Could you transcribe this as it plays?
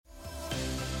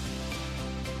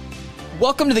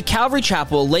Welcome to the Calvary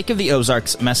Chapel Lake of the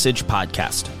Ozarks Message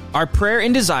Podcast. Our prayer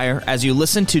and desire as you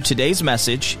listen to today's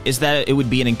message is that it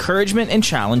would be an encouragement and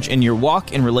challenge in your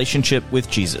walk and relationship with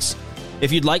Jesus.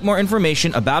 If you'd like more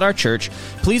information about our church,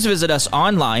 please visit us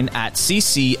online at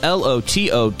ccloto.org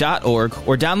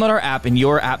or download our app in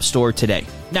your app store today.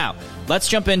 Now, let's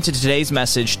jump into today's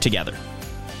message together.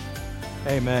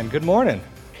 Amen. Good morning.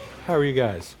 How are you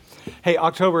guys? Hey,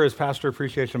 October is Pastor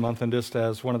Appreciation Month, and just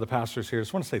as one of the pastors here, I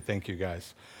just want to say thank you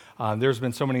guys. There's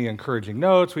been so many encouraging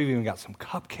notes. We've even got some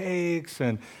cupcakes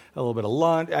and a little bit of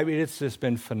lunch. I mean, it's just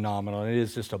been phenomenal. It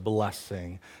is just a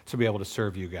blessing to be able to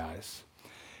serve you guys.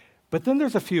 But then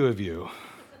there's a few of you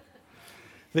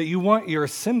that you want your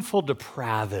sinful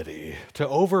depravity to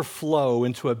overflow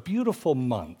into a beautiful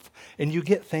month, and you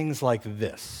get things like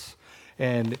this.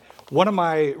 And one of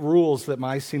my rules that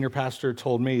my senior pastor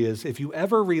told me is if you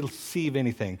ever receive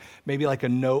anything, maybe like a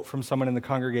note from someone in the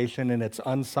congregation and it's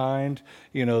unsigned,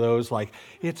 you know, those like,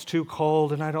 it's too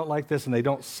cold and I don't like this, and they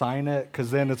don't sign it,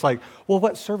 because then it's like, well,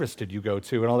 what service did you go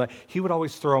to and all that? He would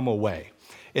always throw them away.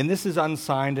 And this is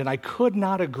unsigned, and I could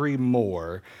not agree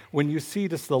more when you see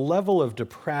just the level of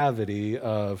depravity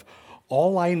of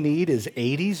all I need is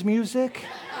 80s music.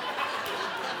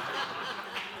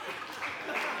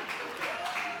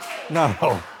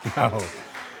 No.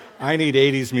 I need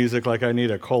 80s music like I need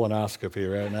a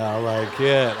colonoscopy right now. Like,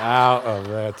 get out of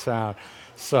that town.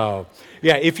 So,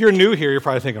 yeah, if you're new here, you're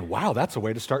probably thinking, wow, that's a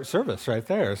way to start service right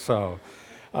there. So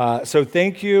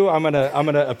thank you. I'm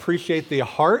gonna appreciate the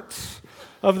heart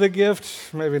of the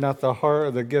gift, maybe not the heart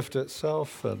of the gift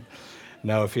itself. And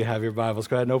now, if you have your Bibles,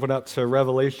 go ahead and open up to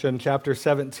Revelation chapter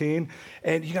 17.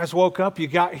 And you guys woke up, you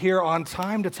got here on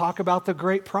time to talk about the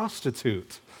great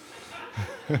prostitute.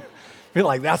 Be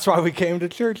like, that's why we came to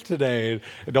church today.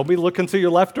 And don't be looking to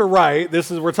your left or right.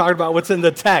 We're talking about what's in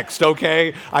the text,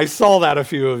 okay? I saw that, a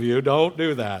few of you. Don't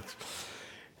do that.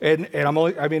 And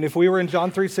if we were in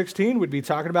John 3:16, we'd be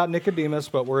talking about Nicodemus,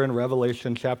 but we're in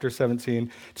Revelation chapter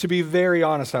 17. To be very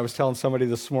honest, I was telling somebody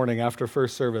this morning after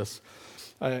first service,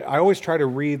 I always try to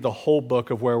read the whole book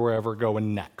of where we're ever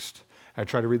going next. I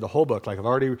try to read the whole book. Like, I've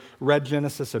already read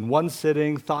Genesis in one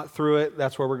sitting, thought through it.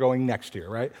 That's where we're going next year,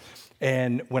 right?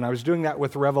 And when I was doing that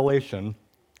with Revelation,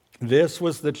 this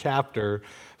was the chapter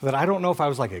that I don't know if I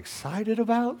was like excited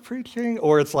about preaching,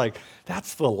 or it's like,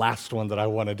 that's the last one that I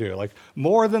want to do. Like,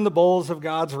 more than the bowls of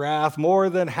God's wrath,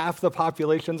 more than half the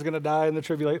population's going to die in the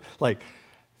tribulation, like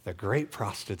the great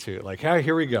prostitute. Like,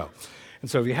 here we go. And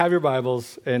so if you have your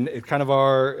Bibles, and it kind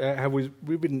of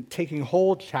we've been taking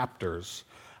whole chapters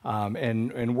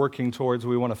and working towards,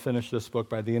 we want to finish this book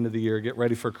by the end of the year, get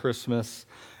ready for Christmas,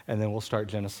 and then we'll start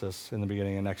Genesis in the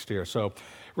beginning of next year. So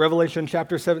Revelation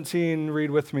chapter 17,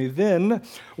 read with me. Then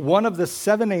one of the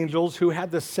seven angels who had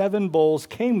the seven bowls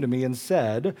came to me and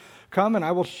said, "Come, and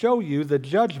I will show you the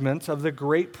judgment of the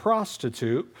great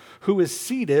prostitute, who is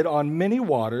seated on many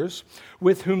waters,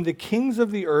 with whom the kings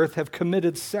of the earth have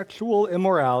committed sexual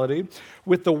immorality,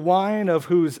 with the wine of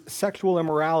whose sexual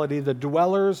immorality the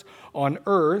dwellers on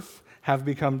earth have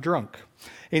become drunk."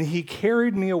 And he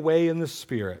carried me away in the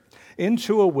spirit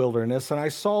into a wilderness, and I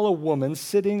saw a woman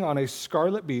sitting on a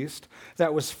scarlet beast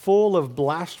that was full of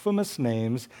blasphemous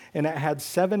names, and it had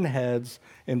 7 heads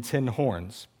and 10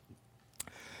 horns.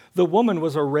 The woman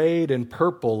was arrayed in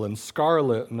purple and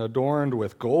scarlet and adorned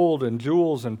with gold and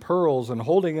jewels and pearls, and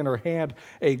holding in her hand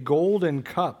a golden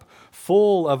cup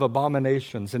full of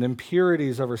abominations and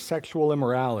impurities of her sexual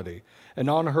immorality. And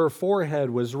on her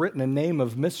forehead was written a name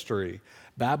of mystery,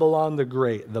 Babylon the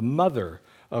Great, the mother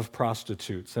of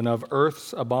prostitutes and of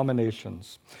earth's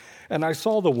abominations. And I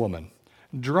saw the woman,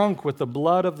 drunk with the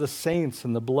blood of the saints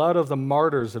and the blood of the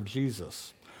martyrs of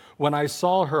Jesus. When I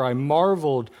saw her, I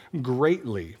marveled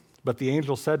greatly. But the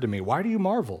angel said to me, "Why do you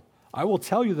marvel? I will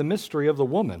tell you the mystery of the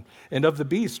woman and of the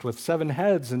beast with 7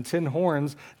 heads and 10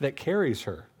 horns that carries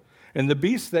her. And the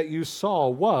beast that you saw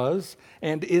was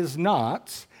and is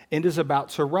not, and is about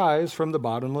to rise from the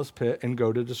bottomless pit and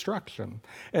go to destruction.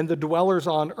 And the dwellers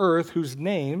on earth, whose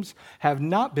names have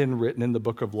not been written in the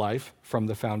book of life from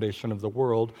the foundation of the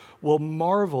world, will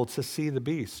marvel to see the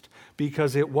beast,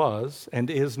 because it was and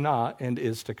is not and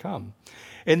is to come.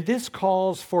 And this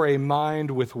calls for a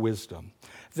mind with wisdom.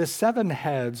 The 7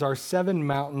 heads are 7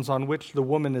 mountains on which the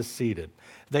woman is seated.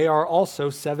 They are also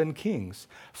 7 kings,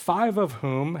 5 of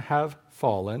whom have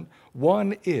fallen.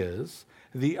 One is,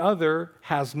 the other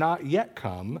has not yet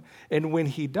come, and when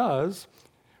he does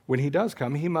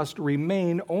come, he must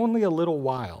remain only a little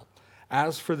while.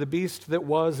 As for the beast that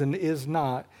was and is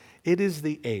not, it is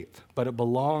the 8th, but it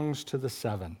belongs to the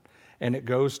 7, and it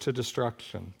goes to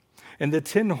destruction. And the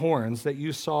 10 horns that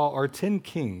you saw are 10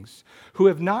 kings who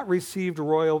have not received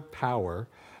royal power,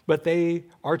 but they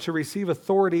are to receive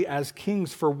authority as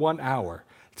kings for 1 hour,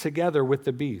 together with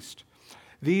the beast.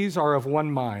 These are of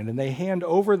one mind, and they hand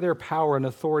over their power and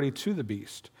authority to the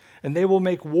beast. And they will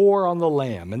make war on the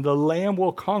Lamb, and the Lamb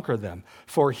will conquer them,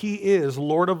 for he is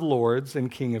Lord of lords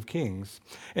and King of kings.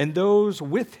 And those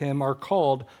with him are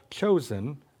called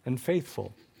chosen and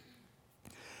faithful.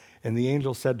 And the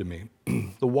angel said to me,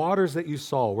 the waters that you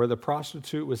saw where the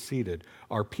prostitute was seated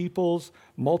are peoples,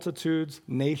 multitudes,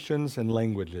 nations, and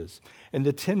languages. And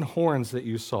the 10 horns that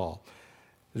you saw,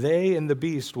 they and the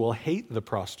beast will hate the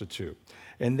prostitute,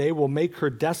 and they will make her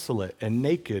desolate and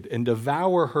naked and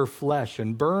devour her flesh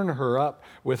and burn her up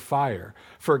with fire.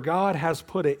 For God has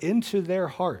put it into their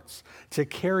hearts to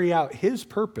carry out his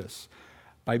purpose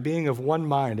by being of one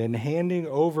mind and handing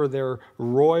over their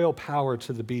royal power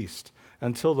to the beast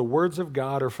until the words of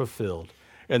God are fulfilled.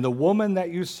 And the woman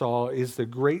that you saw is the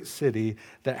great city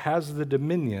that has the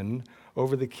dominion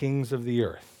over the kings of the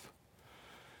earth.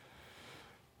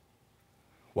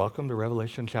 Welcome to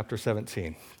Revelation chapter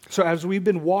 17. So as we've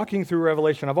been walking through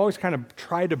Revelation, I've always kind of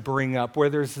tried to bring up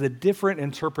where there's the different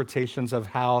interpretations of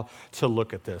how to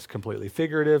look at this, completely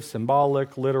figurative,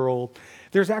 symbolic, literal.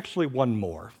 There's actually one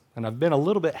more, and I've been a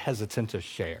little bit hesitant to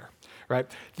share, right?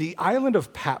 The island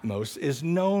of Patmos is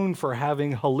known for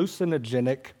having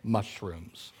hallucinogenic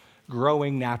mushrooms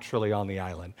growing naturally on the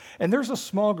island. And there's a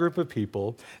small group of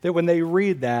people that when they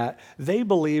read that, they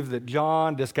believe that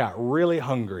John just got really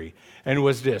hungry and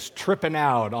was just tripping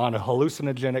out on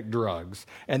hallucinogenic drugs.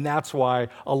 And that's why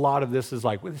a lot of this is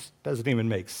like, well, this doesn't even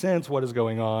make sense. What is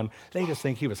going on? They just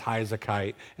think he was high as a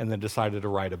kite and then decided to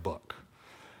write a book.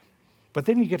 But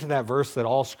then you get to that verse that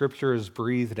all scripture is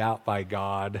breathed out by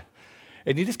God.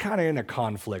 And you just kind of in a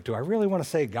conflict. Do I really want to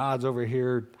say God's over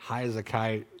here high as a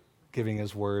kite, giving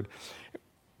his word?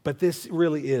 But this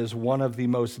really is one of the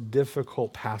most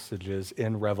difficult passages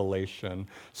in Revelation.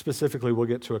 Specifically, we'll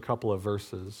get to a couple of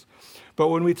verses. But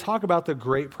when we talk about the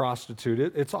great prostitute,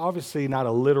 it's obviously not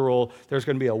a literal, there's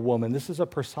going to be a woman. This is a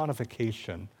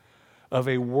personification of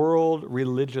a world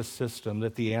religious system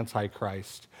that the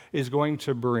Antichrist is going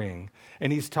to bring.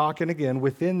 And he's talking again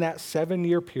within that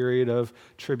 7-year period of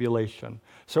tribulation.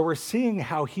 So we're seeing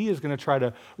how he is going to try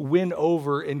to win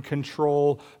over and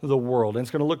control the world. And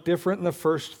it's going to look different in the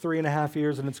first 3.5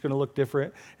 years, and it's going to look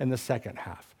different in the second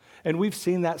half. And we've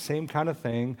seen that same kind of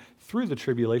thing through the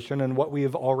tribulation and what we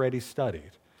have already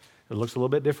studied. It looks a little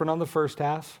bit different on the first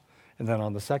half, and then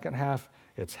on the second half,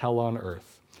 it's hell on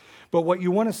earth. But what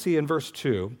you want to see in verse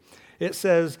 2, it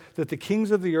says that the kings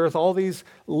of the earth, all these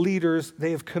leaders,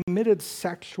 they have committed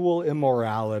sexual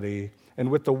immorality.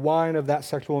 And with the wine of that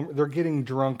sexual, they're getting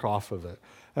drunk off of it.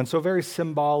 And so very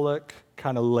symbolic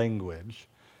kind of language.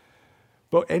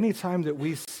 But anytime that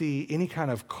we see any kind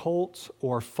of cult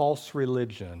or false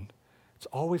religion, it's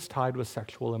always tied with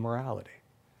sexual immorality.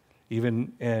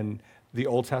 Even in the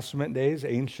Old Testament days,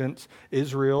 ancient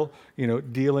Israel,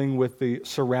 dealing with the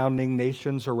surrounding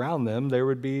nations around them, there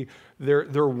would be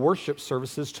their worship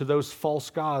services to those false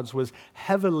gods was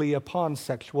heavily upon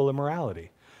sexual immorality.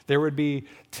 There would be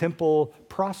temple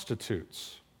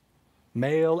prostitutes,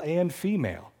 male and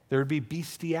female. There would be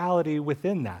bestiality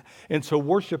within that. And to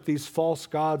worship these false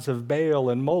gods of Baal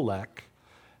and Molech,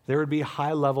 there would be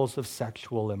high levels of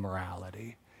sexual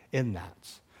immorality in that.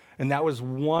 And that was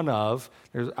one of,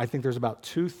 I think there's about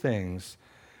 2 things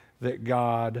that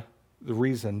the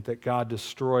reason that God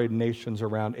destroyed nations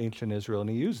around ancient Israel, and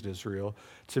he used Israel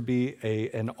to be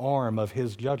an arm of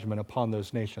his judgment upon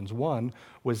those nations. One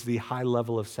was the high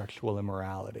level of sexual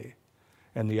immorality,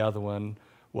 and the other one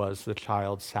was the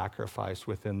child sacrifice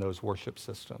within those worship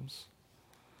systems.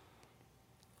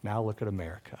 Now look at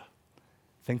America.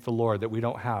 Thank the Lord that we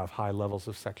don't have high levels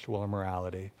of sexual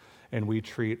immorality, and we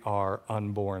treat our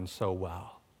unborn so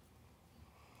well.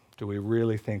 Do we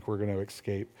really think we're going to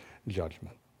escape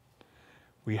judgment?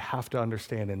 We have to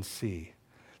understand and see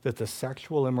that the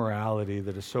sexual immorality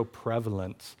that is so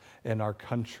prevalent in our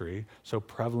country, so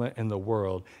prevalent in the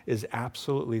world, is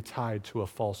absolutely tied to a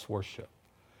false worship.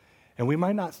 And we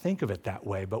might not think of it that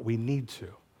way, but we need to.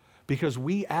 Because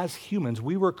we as humans,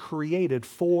 we were created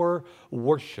for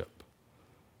worship.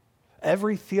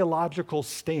 Every theological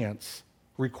stance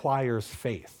requires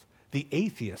faith. The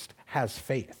atheist has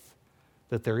faith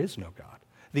that there is no God.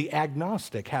 The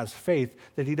agnostic has faith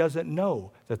that he doesn't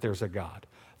know that there's a God.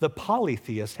 The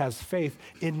polytheist has faith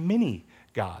in many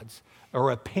gods.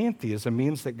 Or a pantheism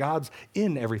means that God's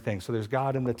in everything. So there's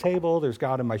God in the table, there's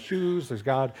God in my shoes, there's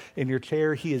God in your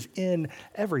chair. He is in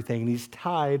everything, and he's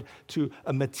tied to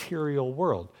a material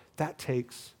world. That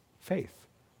takes faith.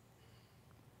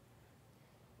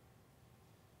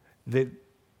 the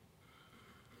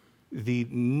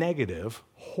negative,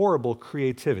 horrible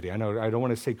creativity. I know I don't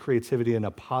want to say creativity in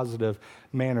a positive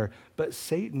manner, but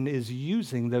Satan is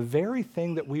using the very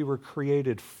thing that we were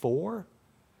created for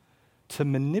to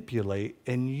manipulate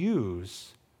and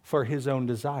use for his own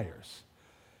desires.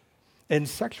 And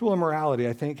sexual immorality,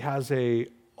 I think, has a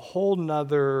whole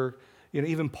nother,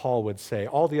 even Paul would say,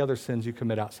 all the other sins you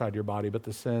commit outside your body, but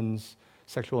the sins,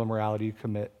 sexual immorality, you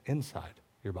commit inside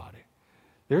your body.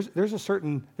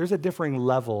 There's a differing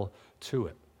level to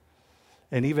it.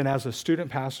 And even as a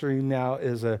student pastor, now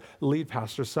as a lead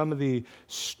pastor, some of the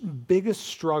biggest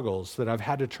struggles that I've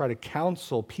had to try to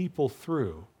counsel people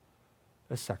through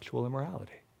is sexual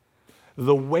immorality.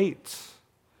 The weight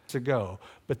to go,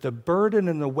 but the burden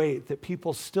and the weight that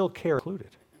people still carry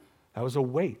included. That was a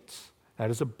weight. That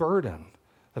is a burden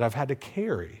that I've had to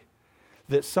carry.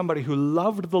 That somebody who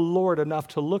loved the Lord enough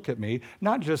to look at me,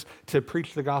 not just to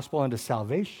preach the gospel unto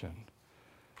salvation,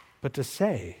 but to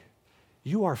say,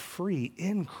 you are free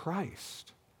in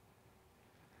Christ.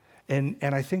 And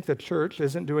I think the church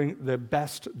isn't doing the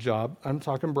best job, I'm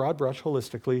talking broad brush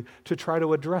holistically, to try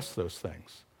to address those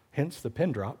things. Hence the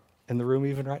pin drop in the room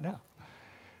even right now.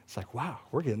 It's like, wow,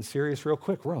 we're getting serious real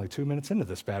quick. We're only 2 minutes into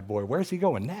this bad boy. Where's he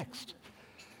going next?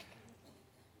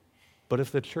 But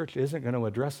if the church isn't going to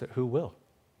address it, who will?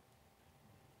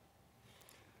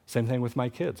 Same thing with my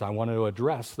kids. I want to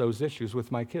address those issues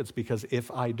with my kids because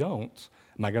if I don't,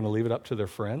 am I going to leave it up to their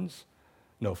friends?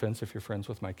 No offense if you're friends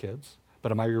with my kids.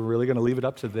 But am I really going to leave it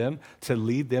up to them to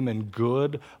lead them in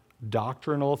good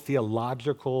doctrinal,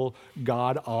 theological,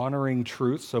 God-honoring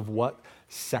truths of what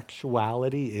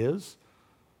sexuality is?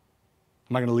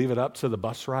 Am I going to leave it up to the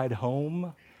bus ride home?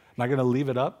 Am I going to leave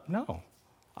it up? No.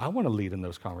 I want to lead in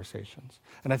those conversations.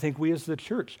 And I think we as the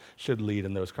church should lead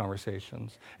in those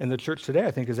conversations. And the church today,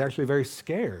 I think, is actually very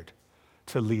scared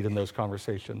to lead in those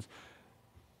conversations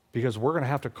because we're going to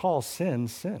have to call sin,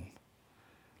 sin.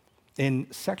 In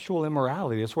sexual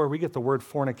immorality, it's where we get the word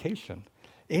fornication.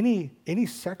 Any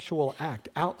sexual act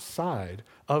outside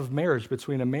of marriage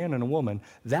between a man and a woman,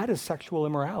 that is sexual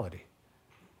immorality.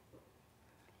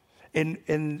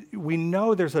 And we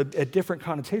know there's a different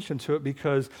connotation to it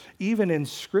because even in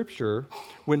Scripture,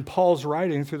 when Paul's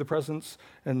writing through the presence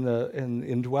and the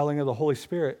indwelling of the Holy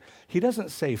Spirit, he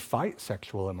doesn't say fight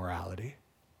sexual immorality.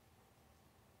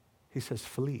 He says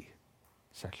flee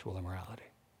sexual immorality.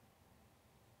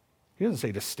 He doesn't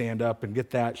say to stand up and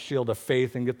get that shield of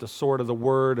faith and get the sword of the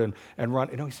word and run.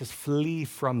 No, he says flee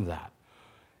from that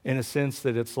in a sense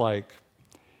that it's like,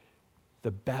 the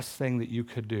best thing that you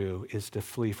could do is to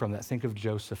flee from that. Think of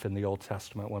Joseph in the Old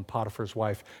Testament when Potiphar's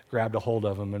wife grabbed a hold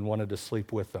of him and wanted to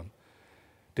sleep with him.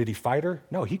 Did he fight her?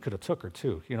 No, he could have took her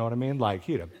too. You know what I mean? Like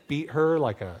he'd have beat her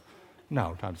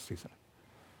no, not a season.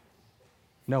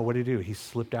 No, what did he do? He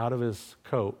slipped out of his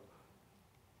coat,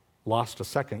 lost a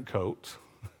second coat,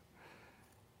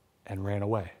 and ran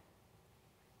away,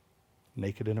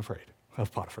 naked and afraid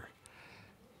of Potiphar.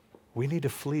 We need to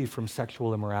flee from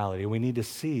sexual immorality. We need to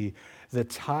see the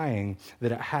tying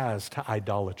that it has to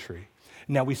idolatry.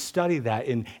 Now, we study that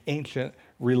in ancient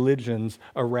religions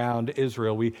around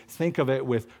Israel. We think of it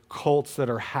with cults that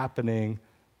are happening,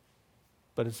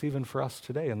 but it's even for us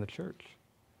today in the church.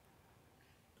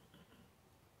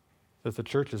 That the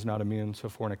church is not immune to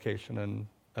fornication and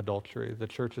adultery. The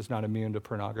church is not immune to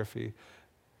pornography.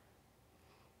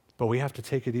 But we have to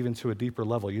take it even to a deeper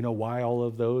level. You know why all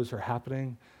of those are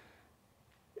happening?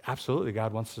 Absolutely,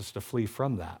 God wants us to flee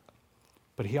from that.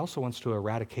 But he also wants to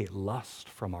eradicate lust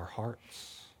from our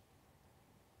hearts.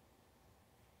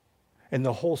 And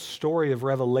the whole story of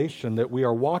Revelation that we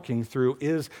are walking through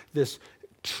is this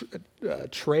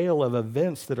trail of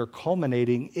events that are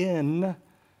culminating in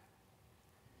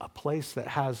a place that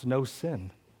has no sin,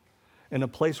 in a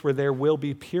place where there will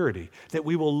be purity, that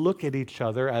we will look at each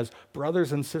other as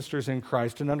brothers and sisters in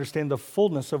Christ and understand the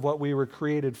fullness of what we were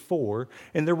created for,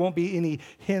 and there won't be any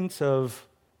hints of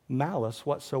malice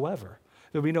whatsoever.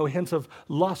 There'll be no hints of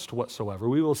lust whatsoever.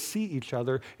 We will see each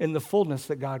other in the fullness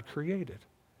that God created.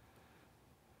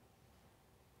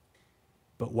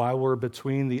 But while we're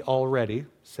between the already,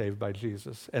 saved by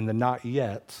Jesus, and the not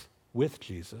yet, with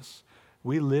Jesus,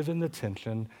 we live in the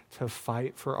tension to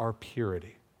fight for our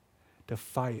purity, to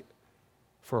fight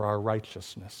for our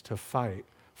righteousness, to fight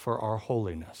for our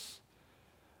holiness.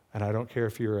 And I don't care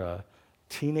if you're a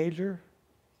teenager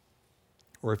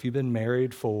or if you've been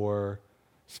married for,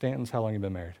 Stanton's, how long have you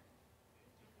been married?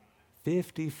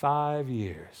 55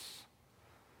 years.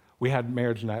 We had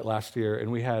marriage night last year,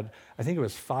 and we had, I think it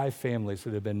was 5 families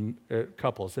that had been,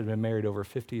 couples that had been married over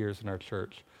 50 years in our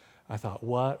church. I thought,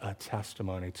 what a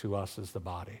testimony to us as the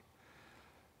body.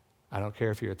 I don't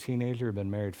care if you're a teenager or been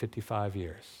married 55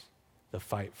 years. The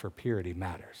fight for purity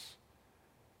matters.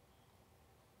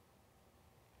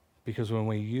 Because when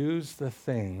we use the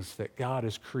things that God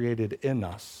has created in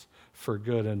us for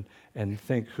good and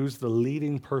think, who's the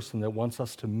leading person that wants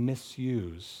us to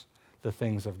misuse the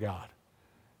things of God?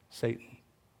 Satan.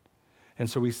 And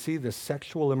so we see this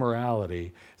sexual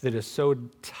immorality that is so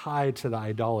tied to the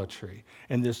idolatry.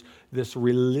 And this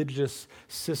religious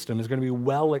system is going to be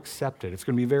well accepted. It's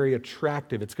going to be very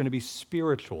attractive. It's going to be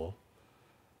spiritual.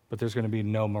 But there's going to be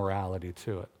no morality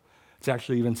to it. It's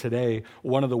actually, even today,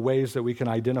 one of the ways that we can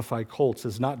identify cults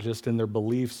is not just in their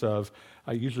beliefs of,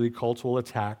 usually cults will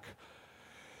attack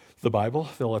the Bible,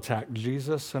 they'll attack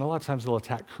Jesus, and a lot of times they'll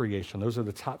attack creation. Those are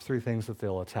the top three things that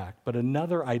they'll attack. But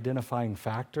another identifying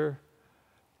factor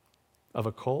of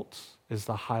a cult is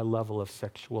the high level of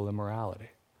sexual immorality.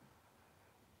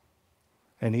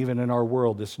 And even in our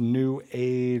world, this new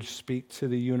age, speak to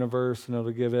the universe and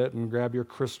it'll give it, and grab your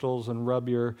crystals and rub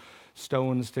your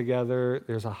stones together,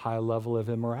 there's a high level of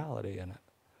immorality in it.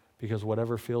 Because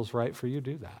whatever feels right for you,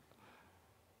 do that.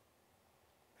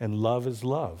 And love is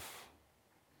love.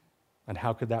 And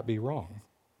how could that be wrong?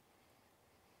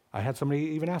 I had somebody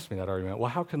even ask me that argument. Well,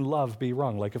 how can love be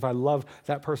wrong? Like, if I love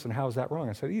that person, how is that wrong?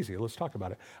 I said, easy, let's talk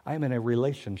about it. I'm in a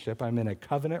relationship, I'm in a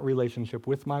covenant relationship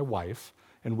with my wife,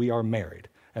 and we are married.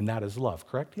 And that is love,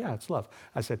 correct? Yeah, it's love.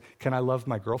 I said, can I love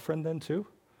my girlfriend then too?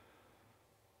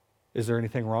 Is there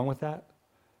anything wrong with that?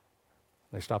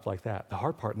 They stopped like that. The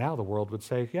hard part now, the world would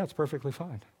say, yeah, it's perfectly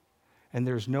fine. And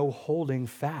there's no holding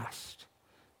fast,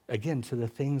 again, to the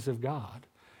things of God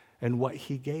and what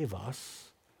he gave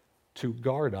us to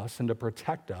guard us and to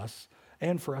protect us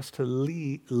and for us to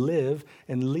live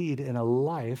and lead in a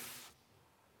life.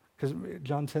 Because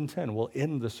John 10:10, we'll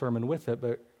end the sermon with it,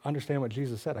 but understand what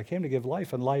Jesus said. I came to give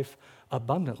life and life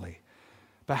abundantly.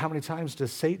 But how many times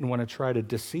does Satan want to try to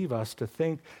deceive us to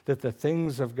think that the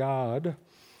things of God,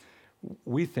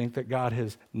 we think that God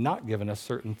has not given us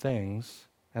certain things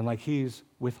and like he's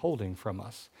withholding from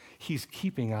us. He's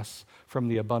keeping us from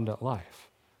the abundant life.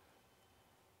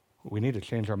 We need to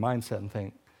change our mindset and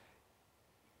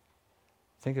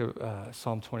think of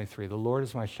Psalm 23. The Lord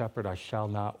is my shepherd, I shall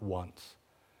not want.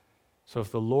 So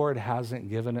if the Lord hasn't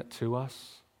given it to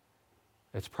us,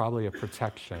 it's probably a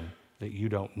protection that you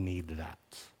don't need that.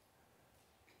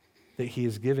 That he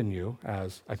has given you,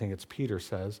 as I think it's Peter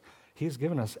says, he has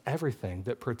given us everything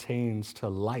that pertains to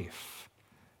life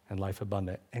and life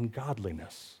abundant and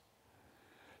godliness.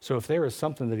 So if there is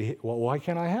something that why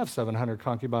can't I have 700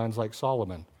 concubines like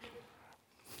Solomon?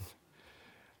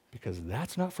 Because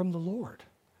that's not from the Lord.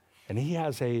 And he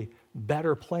has a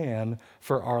better plan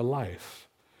for our life.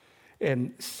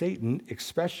 And Satan,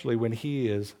 especially when he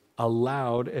is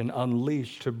allowed and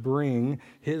unleashed to bring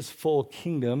his full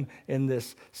kingdom in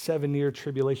this 7-year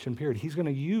tribulation period, he's going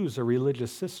to use a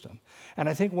religious system. And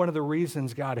I think one of the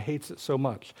reasons God hates it so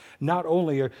much, not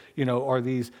only are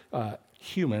these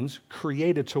humans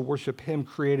created to worship him,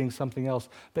 creating something else,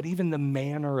 but even the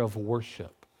manner of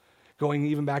worship. Going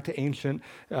even back to ancient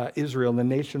Israel and the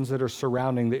nations that are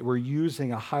surrounding, that were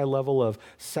using a high level of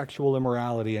sexual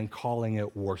immorality and calling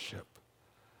it worship.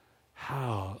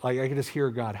 How? Like, I can just hear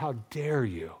God, how dare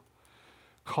you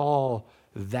call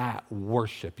that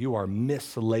worship? You are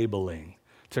mislabeling.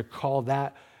 To call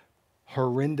that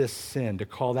horrendous sin, to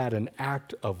call that an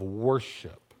act of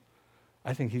worship.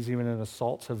 I think he's even an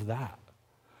assault of that.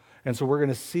 And so we're going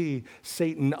to see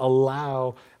Satan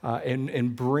allow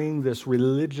and bring this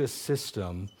religious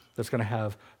system that's going to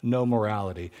have no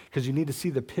morality. Because you need to see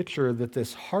the picture that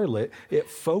this harlot, it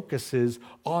focuses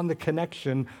on the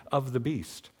connection of the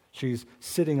beast. She's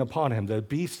sitting upon him. The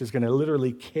beast is going to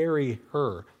literally carry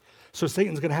her. So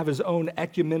Satan's going to have his own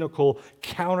ecumenical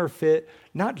counterfeit,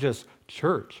 not just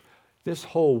church, this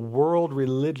whole world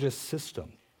religious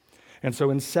system. And so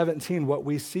in 17, what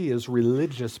we see is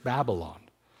religious Babylon.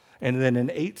 And then in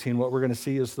 18, what we're going to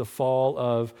see is the fall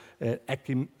of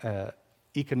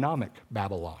economic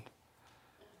Babylon.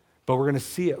 But we're going to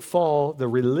see it fall, the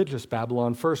religious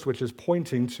Babylon first, which is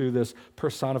pointing to this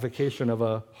personification of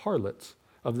a harlot,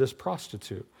 of this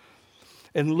prostitute.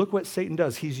 And look what Satan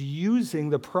does. He's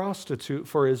using the prostitute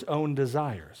for his own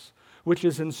desires, which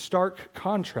is in stark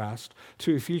contrast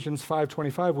to Ephesians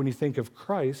 5:25 when you think of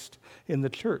Christ in the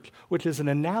church, which is an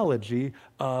analogy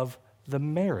of the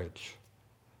marriage.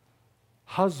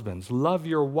 Husbands, love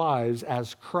your wives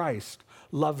as Christ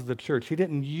loved the church. He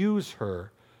didn't use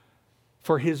her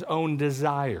for his own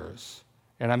desires.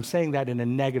 And I'm saying that in a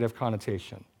negative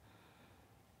connotation.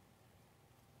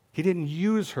 He didn't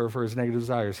use her for his negative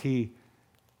desires. He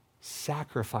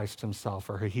sacrificed himself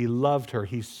for her. He loved her.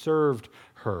 He served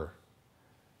her.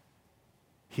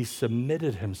 he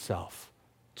submitted himself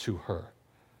to her.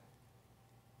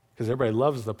 Because everybody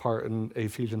loves the part in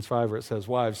Ephesians 5 where it says,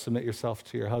 wives, submit yourself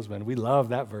to your husband. We love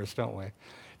that verse, don't we?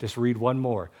 Just read one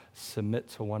more. Submit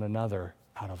to one another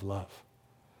out of love.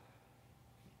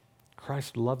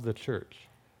 Christ loved the church.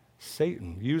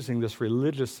 Satan, using this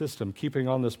religious system, keeping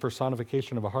on this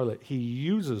personification of a harlot, he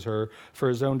uses her for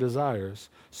his own desires.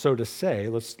 So to say,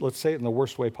 let's say it in the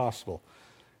worst way possible.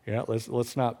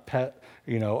 Let's not pet,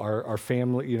 our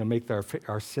family, make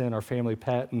our sin our family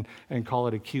pet and call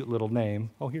it a cute little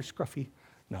name. Oh, here's Scruffy.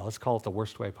 No, let's call it the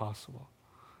worst way possible.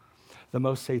 The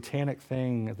most satanic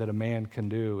thing that a man can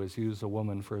do is use a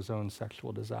woman for his own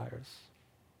sexual desires.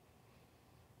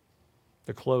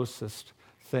 The closest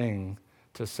thing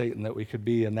to Satan that we could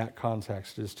be in that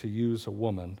context is to use a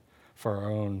woman for our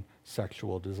own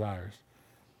sexual desires.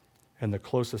 And the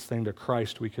closest thing to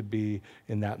Christ we could be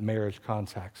in that marriage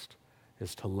context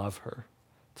is to love her,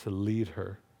 to lead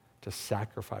her, to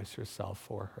sacrifice yourself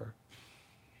for her,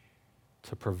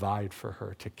 to provide for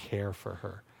her, to care for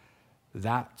her.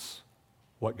 That's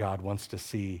what God wants to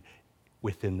see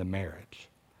within the marriage.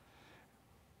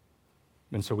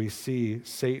 And so we see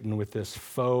Satan with this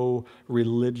faux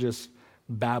religious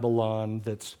Babylon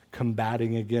that's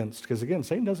combating against, because again,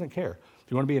 Satan doesn't care. If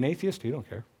you want to be an atheist, he don't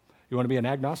care. You want to be an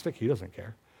agnostic? He doesn't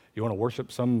care. You want to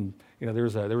worship some, there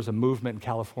was a movement in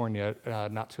California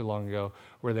not too long ago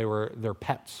where their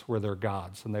pets were their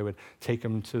gods, and they would take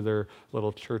them to their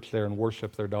little church there and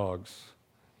worship their dogs.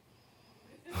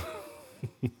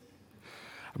 I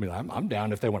mean, I'm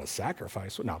down if they want to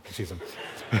sacrifice. No, she's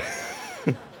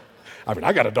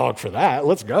I got a dog for that.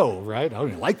 Let's go, right? I don't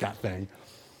even like that thing.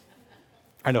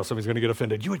 I know somebody's going to get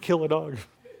offended. You would kill a dog.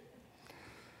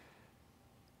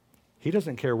 He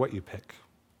doesn't care what you pick.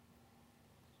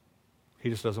 He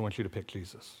just doesn't want you to pick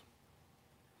Jesus.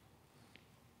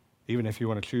 Even if you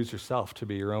want to choose yourself to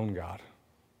be your own God,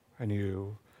 and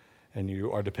you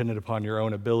are dependent upon your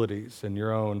own abilities and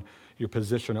your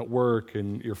position at work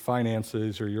and your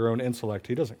finances or your own intellect,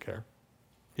 he doesn't care.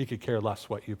 He could care less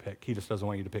what you pick. He just doesn't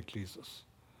want you to pick Jesus.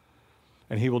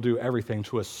 And he will do everything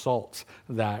to assault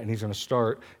that, and he's going to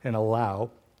start and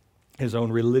allow his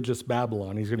own religious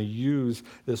Babylon. He's going to use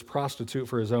this prostitute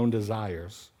for his own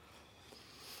desires.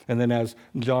 And then as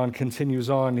John continues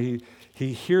on,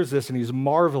 he hears this and he's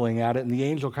marveling at it, and the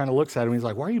angel kind of looks at him and he's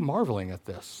like, why are you marveling at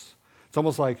this? It's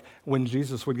almost like when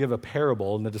Jesus would give a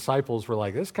parable and the disciples were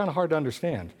like, this is kind of hard to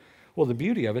understand. Well, the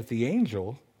beauty of it, the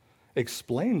angel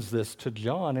explains this to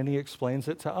John and he explains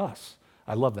it to us.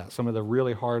 I love that. Some of the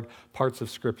really hard parts of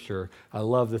Scripture, I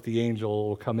love that the angel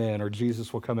will come in or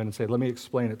Jesus will come in and say, let me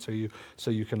explain it to you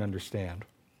so you can understand.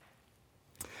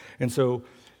 And so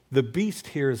the beast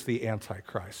here is the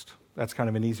Antichrist. That's kind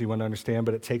of an easy one to understand,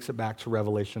 but it takes it back to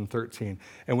Revelation 13.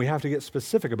 And we have to get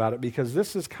specific about it because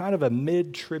this is kind of a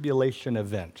mid-tribulation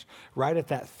event, right at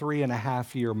that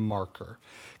 3.5-year marker.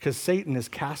 Because Satan is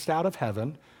cast out of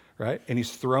heaven, right? And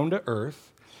he's thrown to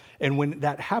earth. And when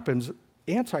that happens,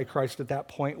 Antichrist at that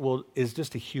point is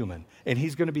just a human, and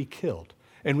he's going to be killed.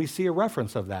 And we see a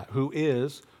reference of that, who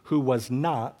is, who was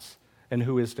not, and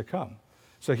who is to come.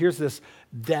 So here's this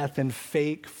death and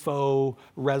fake, faux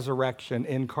resurrection,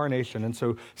 incarnation. And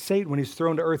so Satan, when he's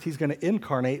thrown to earth, he's going to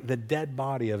incarnate the dead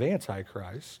body of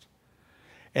Antichrist.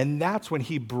 And that's when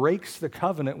he breaks the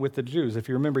covenant with the Jews. If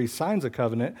you remember, he signs a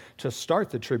covenant to start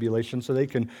the tribulation so they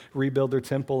can rebuild their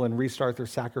temple and restart their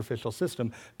sacrificial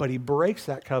system. But he breaks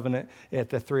that covenant at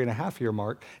the 3.5-year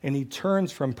mark, and he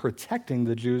turns from protecting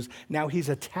the Jews. Now he's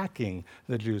attacking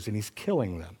the Jews, and he's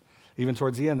killing them. Even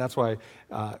towards the end, that's why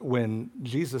when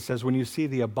Jesus says, when you see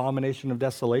the abomination of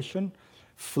desolation,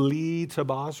 flee to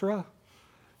Basra,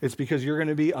 it's because you're going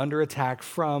to be under attack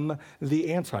from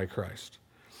the Antichrist.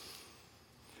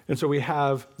 And so we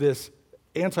have this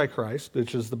Antichrist,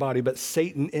 which is the body, but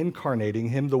Satan incarnating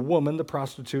him. The woman, the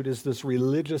prostitute, is this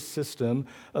religious system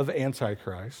of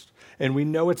Antichrist. And we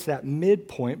know it's that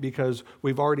midpoint because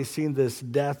we've already seen this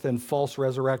death and false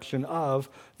resurrection of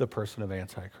the person of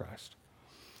Antichrist.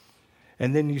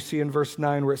 And then you see in verse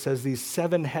 9 where it says these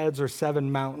 7 heads are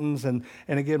 7 mountains. And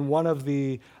again, one of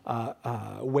the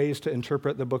ways to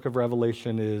interpret the book of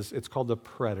Revelation is it's called the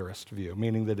preterist view,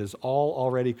 meaning that it is all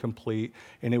already complete,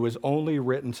 and it was only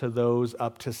written to those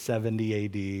up to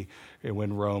 70 AD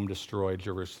when Rome destroyed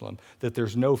Jerusalem, that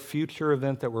there's no future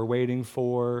event that we're waiting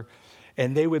for.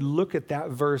 And they would look at that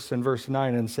verse in verse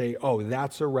 9 and say, oh,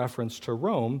 that's a reference to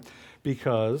Rome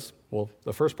because, well,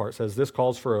 the first part says this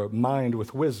calls for a mind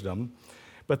with wisdom,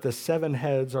 but the 7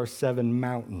 heads are 7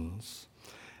 mountains.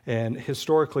 And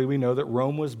historically, we know that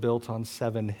Rome was built on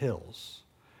 7 hills.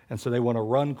 And so they want to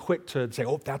run quick to say,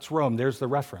 oh, that's Rome, there's the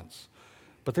reference.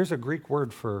 but there's a Greek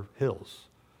word for hills.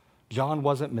 John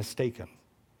wasn't mistaken.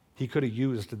 He could have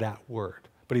used that word,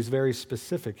 but he's very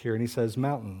specific here, and he says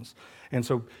mountains. And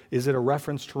so is it a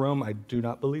reference to Rome? I do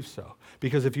not believe so.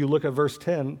 Because if you look at verse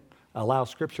 10, allow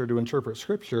Scripture to interpret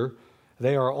Scripture,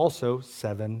 they are also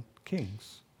 7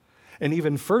 kings. And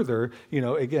even further,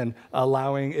 again,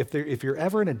 allowing, if you're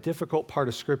ever in a difficult part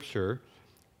of Scripture,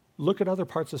 look at other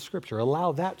parts of Scripture.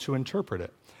 Allow that to interpret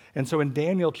it. And so in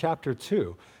Daniel chapter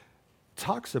 2,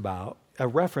 talks about a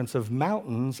reference of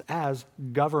mountains as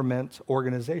government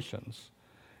organizations.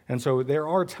 And so there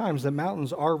are times that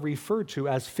mountains are referred to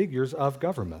as figures of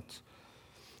government.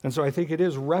 And so I think it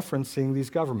is referencing these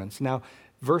governments. Now,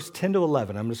 verse 10 to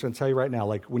 11, I'm just going to tell you right now,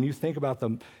 like when you think about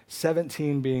the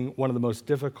 17 being one of the most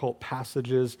difficult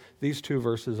passages, these 2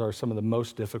 verses are some of the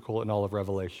most difficult in all of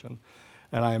Revelation.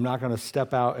 And I am not going to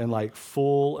step out in like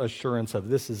full assurance of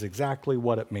this is exactly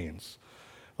what it means.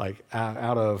 Like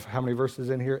out of how many verses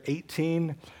in here?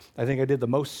 18. I think I did the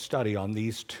most study on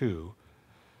these 2.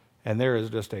 And there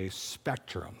is just a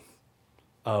spectrum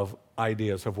of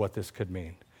ideas of what this could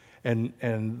mean. And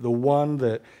the one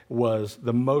that was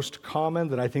the most common,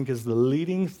 that I think is the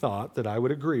leading thought that I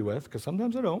would agree with, because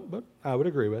sometimes I don't, but I would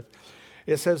agree with,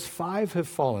 it says 5 have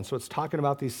fallen. So it's talking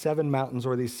about these 7 mountains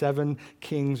or these 7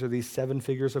 kings or these 7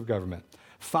 figures of government.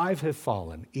 5 have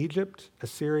fallen: Egypt,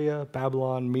 Assyria,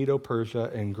 Babylon,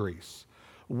 Medo-Persia, and Greece.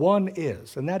 1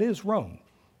 is, and that is Rome.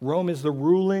 Rome is the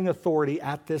ruling authority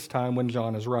at this time when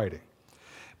John is writing.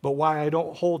 But why I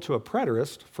don't hold to a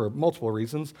preterist, for multiple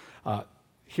reasons,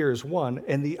 here's one,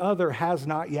 and the other has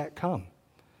not yet come,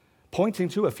 pointing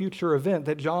to a future event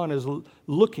that John is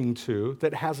looking to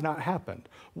that has not happened.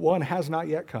 1 has not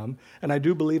yet come, and I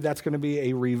do believe that's going to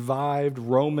be a revived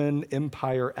Roman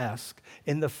Empire-esque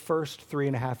in the first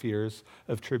 3.5 years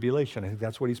of tribulation. I think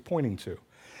that's what he's pointing to.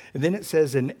 And then it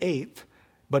says an 8th,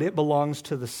 but it belongs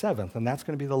to the 7th, and that's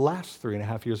going to be the last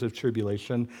 3.5 years of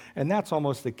tribulation, and that's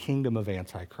almost the kingdom of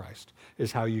Antichrist,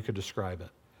 is how you could describe it.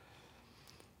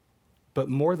 But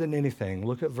more than anything,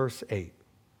 look at verse 8,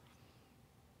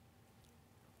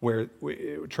 where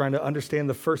we're trying to understand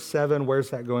the first 7, where's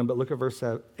that going? But look at verse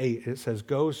 8, it says,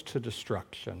 goes to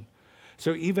destruction.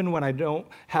 So even when I don't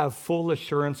have full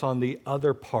assurance on the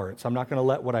other parts, I'm not going to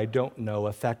let what I don't know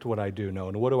affect what I do know.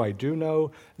 And what do I do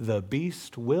know? The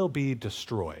beast will be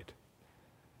destroyed.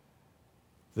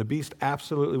 The beast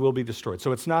absolutely will be destroyed.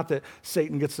 So it's not that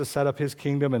Satan gets to set up his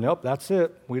kingdom and, that's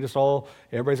it.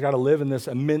 Everybody's got to live in this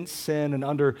immense sin and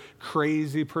under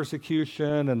crazy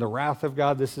persecution and the wrath of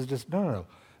God. This is just, no.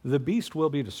 The beast will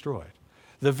be destroyed.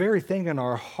 The very thing in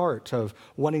our heart of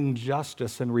wanting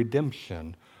justice and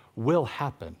redemption will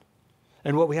happen.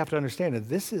 And what we have to understand is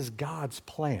this is God's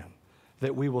plan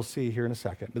that we will see here in a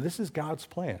second. But this is God's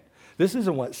plan. This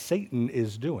isn't what Satan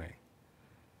is doing.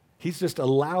 He's just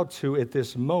allowed to at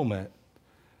this moment,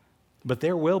 but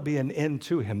there will be an end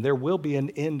to him. There will be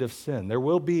an end of sin. There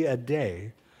will be a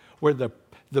day where the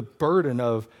burden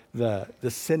of the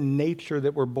sin nature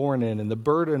that we're born in and the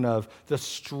burden of the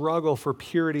struggle for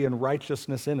purity and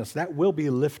righteousness in us, that will be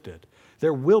lifted.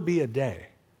 There will be a day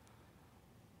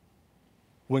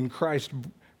when Christ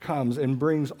comes and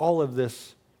brings all of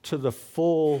this to the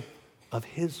full of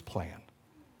his plan.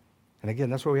 And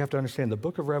again, that's what we have to understand. The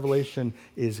book of Revelation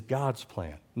is God's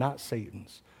plan, not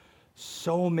Satan's.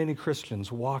 So many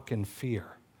Christians walk in fear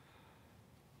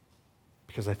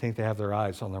because I think they have their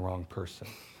eyes on the wrong person.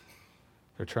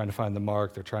 They're trying to find the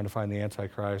mark. They're trying to find the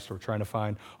Antichrist. Or trying to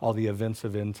find all the events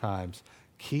of end times.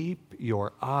 Keep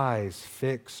your eyes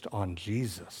fixed on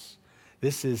Jesus.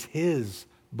 This is his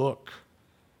book.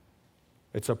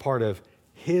 It's a part of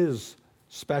his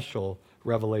special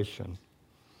revelation.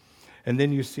 And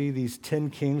then you see these 10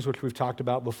 kings, which we've talked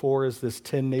about before, is this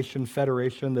 10-nation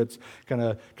federation that's going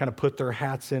to kind of put their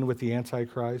hats in with the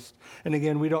Antichrist. And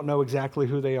again, we don't know exactly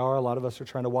who they are. A lot of us are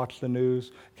trying to watch the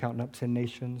news, counting up 10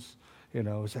 nations.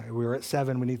 We're at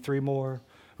 7, we need 3 more.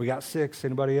 We got 6,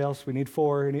 anybody else? We need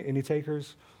 4, any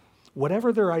takers?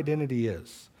 Whatever their identity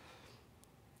is,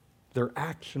 their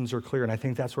actions are clear, and I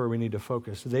think that's where we need to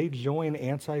focus. They join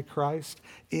Antichrist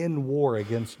in war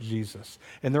against Jesus,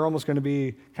 and they're almost going to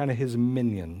be kind of his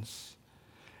minions.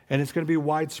 And it's going to be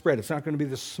widespread. It's not going to be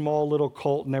this small little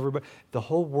cult and everybody. The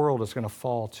whole world is going to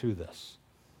fall to this.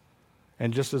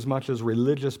 And just as much as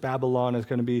religious Babylon is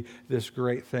going to be this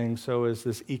great thing, so is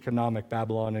this economic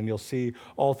Babylon. And you'll see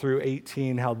all through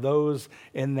 18 how those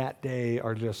in that day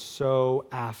are just so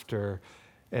after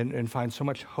and find so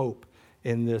much hope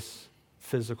in this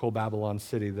physical Babylon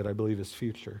city that I believe is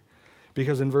future.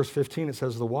 Because in verse 15 it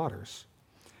says the waters.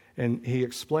 And he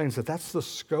explains that that's the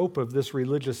scope of this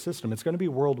religious system. It's going to be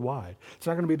worldwide. It's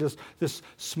not going to be just this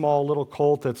small little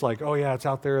cult that's like, oh yeah, it's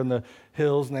out there in the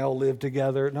hills and they all live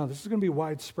together. No, this is going to be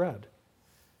widespread.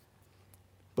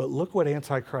 But look what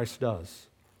Antichrist does.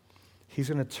 He's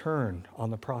going to turn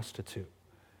on the prostitute.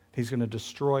 He's going to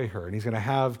destroy her, and he's going to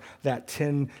have that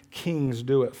 10 kings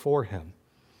do it for him.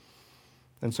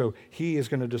 And so he is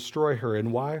going to destroy her.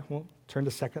 And why? Well, turn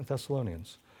to 2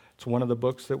 Thessalonians. It's one of the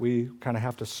books that we kind of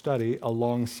have to study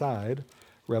alongside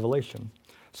Revelation.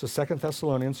 So 2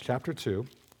 Thessalonians chapter 2,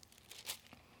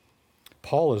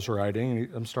 Paul is writing,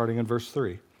 I'm starting in verse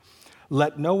 3.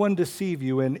 Let no one deceive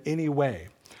you in any way,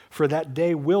 for that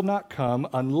day will not come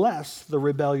unless the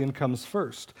rebellion comes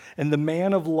first, and the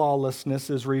man of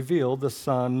lawlessness is revealed, the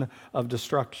son of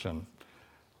destruction.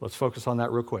 Let's focus on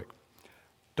that real quick.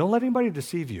 Don't let anybody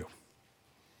deceive you.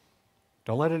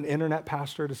 Don't let an internet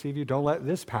pastor deceive you. Don't let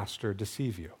this pastor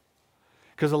deceive you.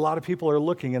 Because a lot of people are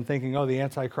looking and thinking, oh, the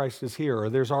Antichrist is here, or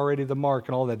there's already the mark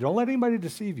and all that. Don't let anybody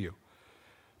deceive you.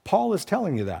 Paul is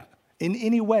telling you that in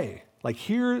any way. Like,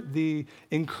 hear the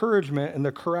encouragement and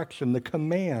the correction, the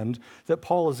command that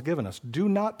Paul has given us. Do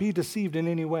not be deceived in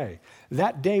any way.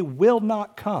 That day will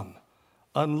not come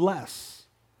unless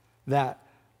that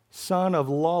son of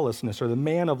lawlessness, or the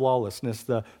man of lawlessness,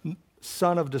 the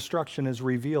son of destruction, is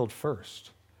revealed first.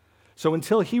 So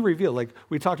until he revealed, like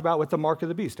we talked about with the mark of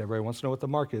the beast, everybody wants to know what the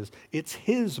mark is. It's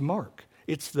his mark.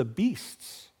 It's the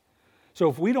beast's. So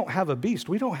if we don't have a beast,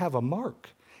 we don't have a mark.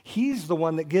 He's the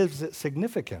one that gives it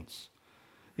significance.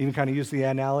 Even kind of use the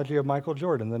analogy of Michael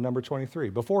Jordan, the number 23.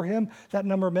 Before him, that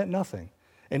number meant nothing.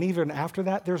 And even after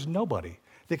that, there's nobody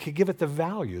that could give it the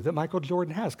value that Michael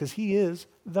Jordan has, because he is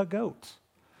the GOAT.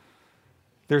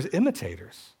 There's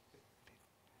imitators.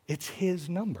 It's his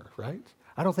number, right?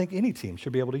 I don't think any team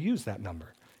should be able to use that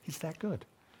number. He's that good.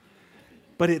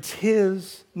 But it's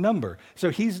his number. So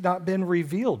he's not been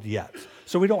revealed yet.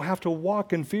 So we don't have to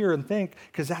walk in fear and think,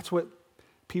 because that's what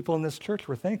people in this church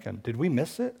were thinking. Did we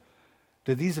miss it?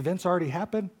 Did these events already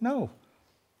happen? No.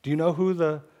 Do you know who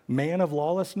the man of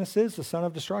lawlessness is, the son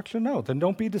of destruction? No. Then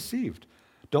don't be deceived.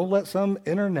 Don't let some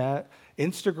internet,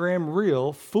 Instagram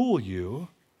reel fool you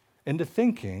into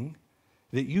thinking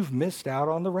that you've missed out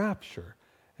on the rapture.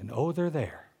 And oh, they're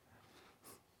there.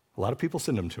 A lot of people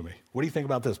send them to me. What do you think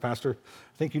about this, Pastor?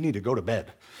 I think you need to go to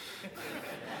bed.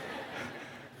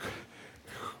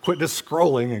 Quit just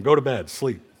scrolling and go to bed,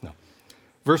 sleep. No.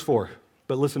 Verse 4,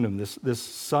 but listen to him, this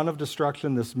son of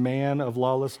destruction, this man of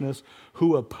lawlessness,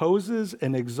 who opposes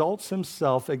and exalts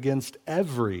himself against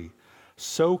every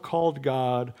so-called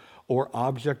God or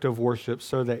object of worship,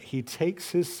 so that he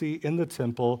takes his seat in the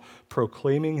temple,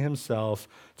 proclaiming himself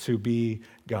to be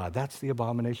God. That's the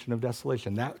abomination of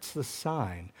desolation. That's the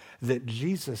sign that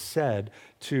Jesus said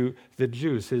to the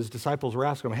Jews. His disciples were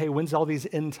asking him, hey, when's all these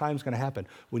end times going to happen?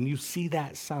 When you see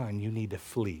that sign, you need to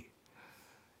flee.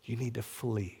 You need to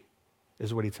flee,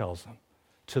 is what he tells them,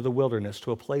 to the wilderness,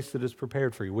 to a place that is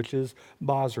prepared for you, which is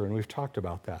Basra, and we've talked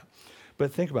about that.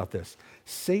 But think about this.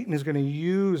 Satan is going to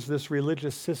use this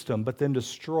religious system, but then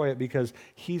destroy it, because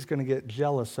he's going to get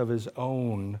jealous of his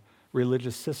own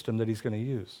religious system that he's going to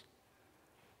use.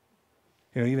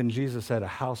 You know, even Jesus said, a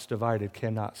house divided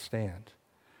cannot stand.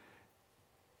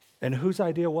 And whose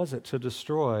idea was it to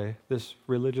destroy this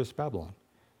religious Babylon?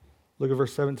 Look at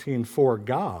verse 17. For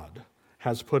God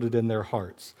has put it in their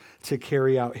hearts to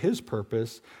carry out his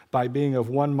purpose by being of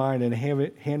one mind and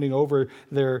handing over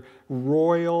their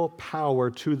royal power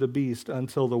to the beast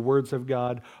until the words of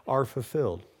God are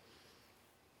fulfilled.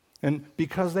 And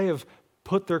because they have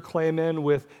put their claim in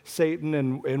with Satan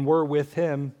and were with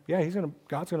him, God's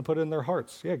going to put it in their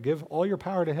hearts. Yeah, give all your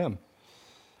power to him.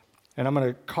 And I'm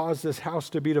going to cause this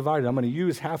house to be divided. I'm going to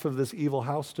use half of this evil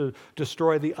house to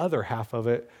destroy the other half of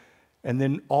it. And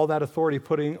then all that authority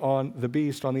putting on the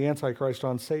beast, on the Antichrist,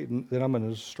 on Satan, then I'm going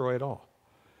to destroy it all.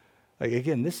 Like,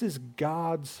 again, this is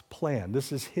God's plan.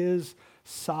 This is his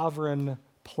sovereign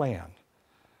plan.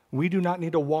 We do not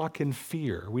need to walk in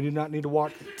fear. We do not need to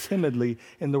walk timidly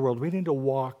in the world. We need to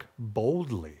walk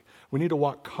boldly. We need to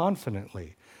walk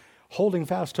confidently, holding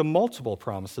fast to multiple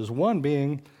promises. One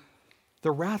being, the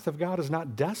wrath of God is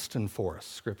not destined for us,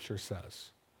 Scripture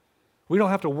says. We don't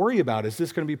have to worry about, is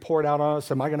this going to be poured out on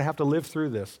us? Am I going to have to live through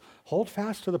this? Hold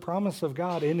fast to the promise of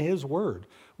God in his word.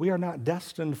 We are not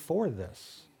destined for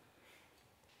this.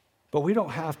 But we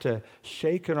don't have to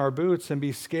shake in our boots and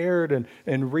be scared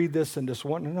and read this and just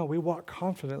want, no, we walk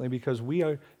confidently because we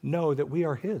know that we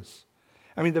are his.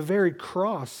 I mean, the very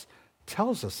cross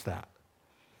tells us that.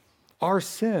 Our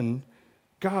sin,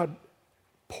 God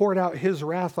poured out his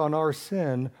wrath on our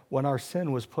sin when our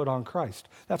sin was put on Christ.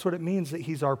 That's what it means that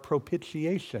he's our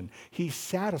propitiation. He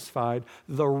satisfied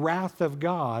the wrath of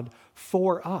God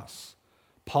for us.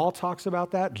 Paul talks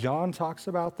about that. John talks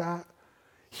about that.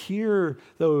 Hear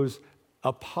those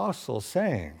apostles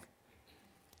saying,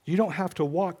 you don't have to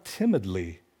walk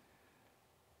timidly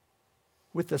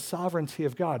with the sovereignty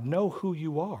of God. Know who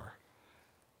you are.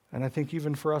 And I think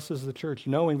even for us as the church,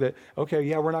 knowing that, okay,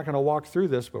 yeah, we're not going to walk through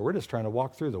this, but we're just trying to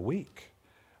walk through the week.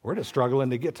 We're just struggling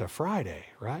to get to Friday,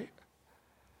 right?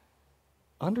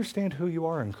 Understand who you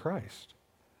are in Christ.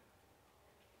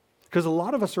 Because a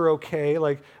lot of us are okay,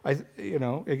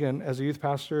 again, as a youth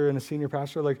pastor and a senior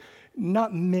pastor,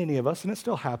 not many of us, and it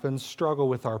still happens, struggle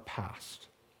with our past.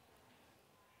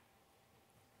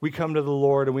 We come to the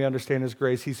Lord and we understand his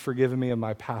grace. He's forgiven me of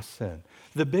my past sin.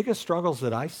 The biggest struggles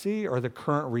that I see are the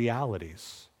current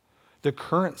realities, the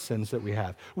current sins that we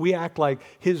have. We act like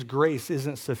his grace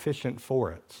isn't sufficient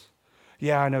for it.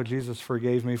 Yeah, I know Jesus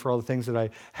forgave me for all the things that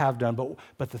I have done,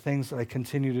 but the things that I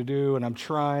continue to do and I'm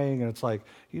trying, and it's like,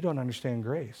 you don't understand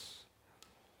grace.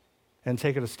 And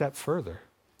take it a step further.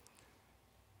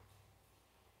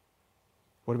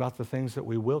 What about the things that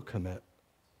we will commit,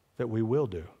 that we will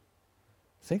do?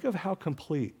 Think of how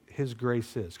complete his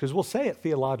grace is. Because we'll say it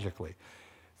theologically,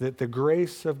 that the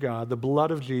grace of God, the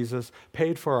blood of Jesus,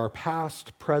 paid for our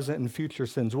past, present, and future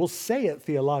sins. We'll say it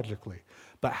theologically.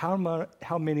 But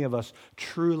how many of us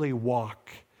truly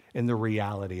walk in the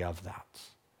reality of that?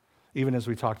 Even as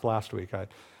we talked last week, I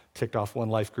ticked off one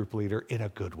life group leader in a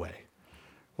good way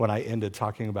when I ended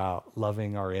talking about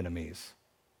loving our enemies.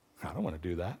 I don't want to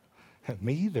do that.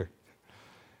 Me either.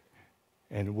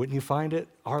 And wouldn't you find it,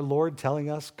 our Lord telling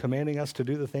us, commanding us to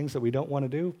do the things that we don't want to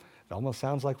do? It almost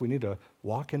sounds like we need to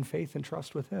walk in faith and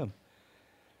trust with him.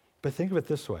 But think of it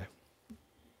this way.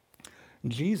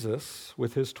 Jesus,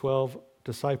 with his 12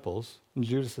 disciples, and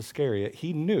Judas Iscariot,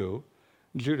 he knew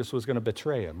Judas was going to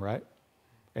betray him, right?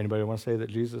 Anybody want to say that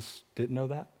Jesus didn't know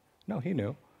that? No, he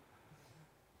knew.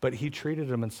 But he treated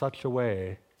him in such a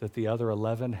way that the other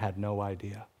 11 had no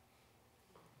idea.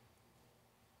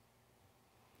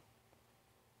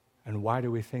 And why do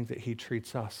we think that he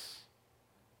treats us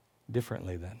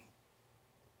differently then?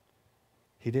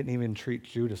 He didn't even treat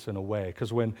Judas in a way.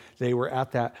 Because when they were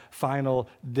at that final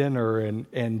dinner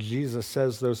and Jesus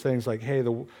says those things like, hey,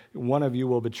 one of you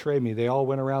will betray me, they all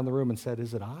went around the room and said,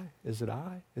 is it I? Is it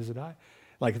I? Is it I?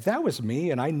 Like, if that was me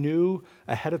and I knew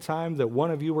ahead of time that one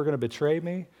of you were going to betray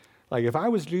me, like if I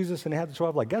was Jesus and had the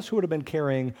 12, guess who would have been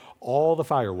carrying all the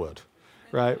firewood,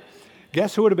 right?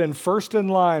 Guess who would have been first in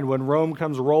line when Rome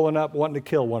comes rolling up wanting to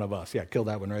kill one of us? Yeah, kill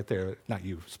that one right there. Not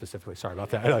you specifically. Sorry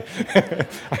about that.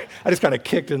 I just kind of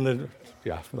kicked in the,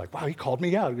 wow, he called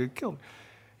me out. He killed me.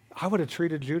 I would have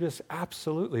treated Judas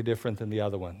absolutely different than the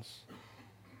other ones.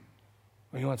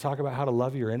 When you want to talk about how to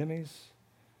love your enemies?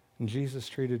 And Jesus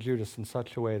treated Judas in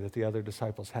such a way that the other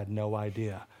disciples had no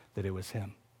idea that it was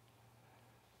him.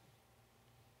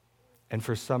 And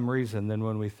for some reason, then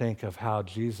when we think of how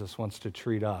Jesus wants to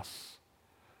treat us,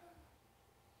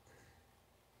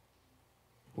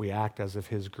 we act as if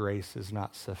his grace is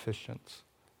not sufficient.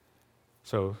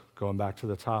 So going back to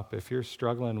the top, if you're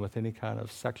struggling with any kind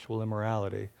of sexual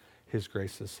immorality, his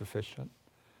grace is sufficient.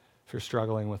 If you're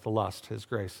struggling with lust, his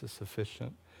grace is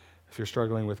sufficient. If you're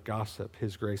struggling with gossip,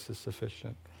 his grace is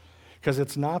sufficient. Because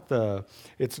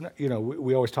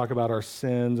we always talk about our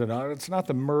sins, and it's not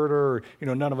the murder,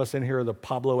 none of us in here are the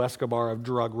Pablo Escobar of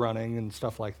drug running and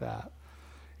stuff like that.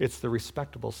 It's the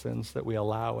respectable sins that we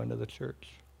allow into the church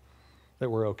that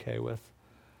we're okay with.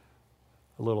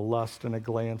 A little lust and a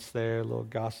glance there, a little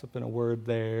gossip and a word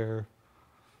there,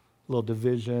 a little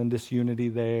division, disunity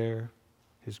there.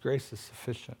 His grace is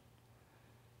sufficient.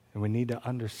 And we need to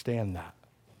understand that.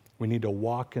 We need to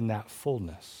walk in that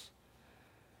fullness.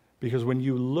 Because when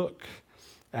you look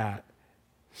at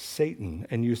Satan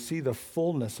and you see the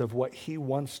fullness of what he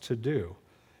wants to do,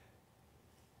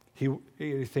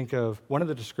 you think of one of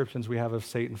the descriptions we have of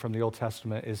Satan from the Old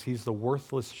Testament is he's the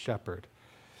worthless shepherd.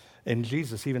 And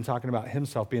Jesus, even talking about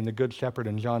himself being the good shepherd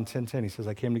in John 10:10, he says,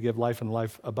 I came to give life and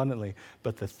life abundantly,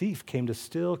 but the thief came to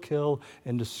steal, kill,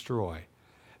 and destroy.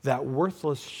 That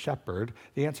worthless shepherd,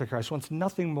 the Antichrist, wants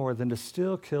nothing more than to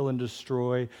steal, kill, and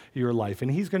destroy your life. And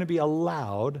he's going to be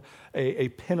allowed a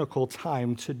pinnacle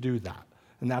time to do that.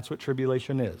 And that's what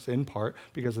tribulation is, in part,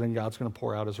 because then God's going to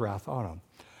pour out his wrath on him.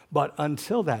 But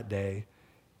until that day,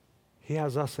 he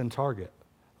has us in target,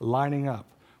 lining up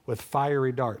with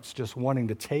fiery darts, just wanting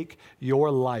to take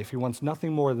your life. He wants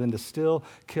nothing more than to steal,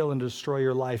 kill, and destroy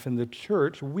your life. In the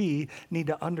church, we need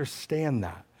to understand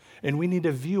that. And we need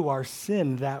to view our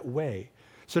sin that way.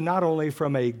 So not only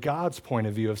from a God's point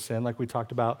of view of sin, like we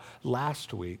talked about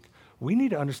last week, we need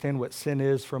to understand what sin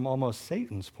is from almost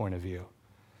Satan's point of view.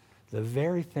 The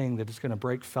very thing that is going to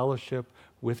break fellowship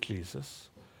with Jesus,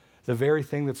 the very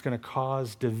thing that's going to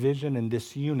cause division and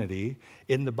disunity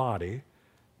in the body,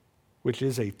 which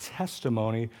is a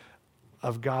testimony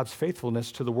of God's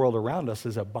faithfulness to the world around us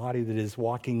as a body that is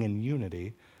walking in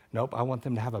unity. Nope, I want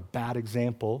them to have a bad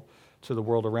example to the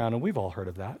world around. And we've all heard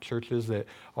of that. Churches that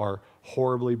are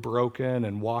horribly broken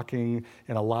and walking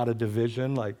in a lot of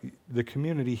division, like the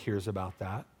community hears about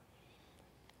that.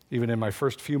 Even in my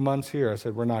first few months here, I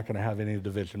said, we're not going to have any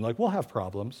division. Like, we'll have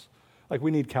problems. Like,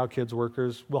 we need Cow Kids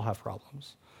workers. We'll have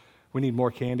problems. We need more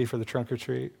candy for the trunk or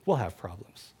treat. We'll have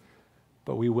problems.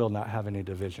 But we will not have any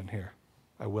division here.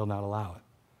 I will not allow it.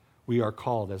 We are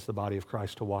called as the body of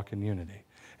Christ to walk in unity.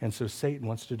 And so Satan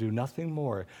wants to do nothing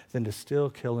more than to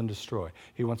steal, kill, and destroy.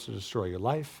 He wants to destroy your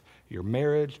life, your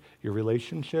marriage, your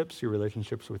relationships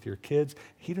with your kids.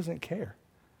 He doesn't care.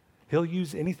 He'll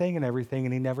use anything and everything,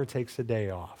 and he never takes a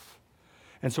day off.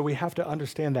 And so we have to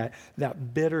understand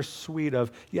that bittersweet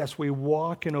of, yes, we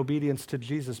walk in obedience to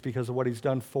Jesus because of what he's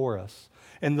done for us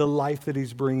and the life that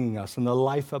he's bringing us and the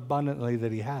life abundantly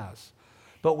that he has.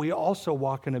 But we also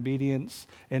walk in obedience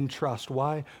and trust.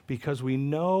 Why? Because we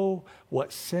know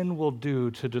what sin will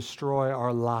do to destroy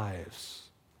our lives.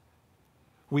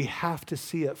 We have to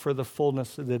see it for the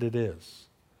fullness that it is.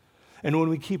 And when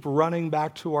we keep running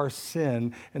back to our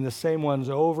sin and the same ones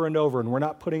over and over, and we're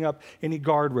not putting up any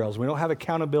guardrails, we don't have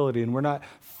accountability, and we're not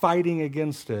fighting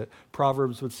against it,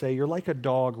 Proverbs would say, you're like a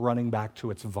dog running back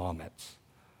to its vomit.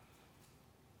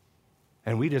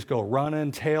 And we just go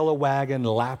running, tail a wagon,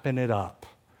 lapping it up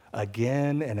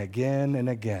again and again and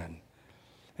again.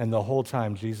 And the whole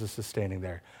time Jesus is standing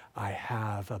there, I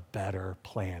have a better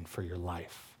plan for your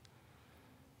life.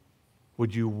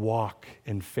 Would you walk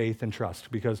in faith and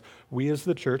trust? Because we as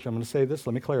the church, I'm going to say this,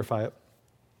 let me clarify it.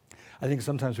 I think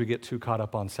sometimes we get too caught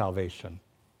up on salvation.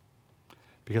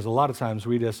 Because a lot of times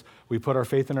we put our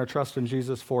faith and our trust in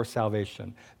Jesus for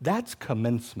salvation. That's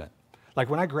commencement. Like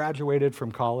when I graduated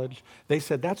from college, they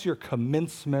said that's your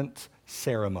commencement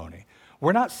ceremony.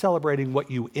 We're not celebrating what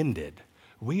you ended.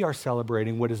 We are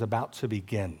celebrating what is about to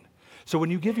begin. So when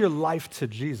you give your life to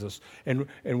Jesus and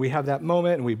we have that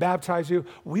moment and we baptize you,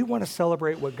 we want to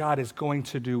celebrate what God is going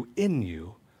to do in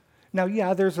you. Now,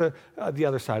 yeah, there's the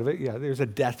other side of it. Yeah, there's a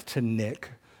death to Nick.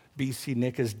 BC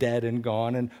Nick is dead and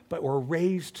gone, but we're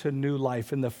raised to new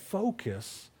life. And the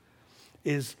focus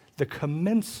is the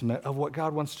commencement of what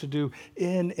God wants to do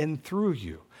in and through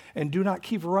you. And do not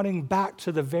keep running back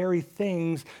to the very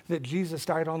things that Jesus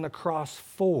died on the cross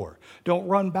for. Don't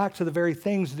run back to the very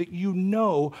things that you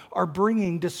know are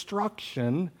bringing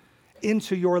destruction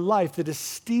into your life, that is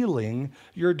stealing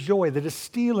your joy, that is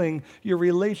stealing your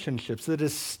relationships, that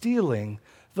is stealing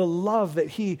the love that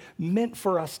he meant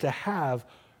for us to have.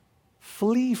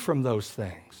 Flee from those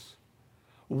things.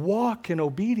 Walk in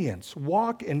obedience.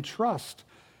 Walk in trust.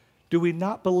 Do we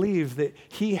not believe that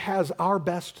he has our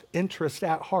best interest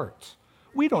at heart?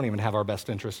 We don't even have our best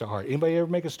interest at heart. Anybody ever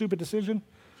make a stupid decision?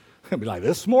 It'd be like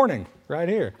this morning, right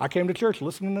here. I came to church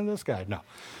listening to this guy. No.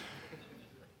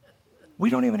 We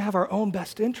don't even have our own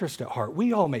best interest at heart.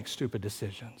 We all make stupid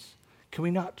decisions. Can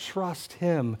we not trust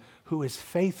him who is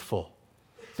faithful?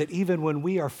 That even when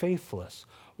we are faithless,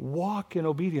 walk in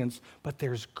obedience, but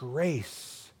there's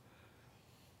grace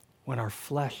when our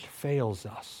flesh fails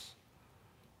us.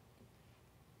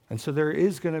 And so there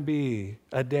is going to be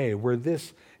a day where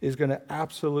this is going to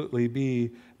absolutely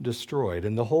be destroyed.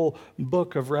 And the whole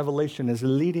book of Revelation is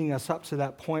leading us up to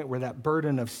that point where that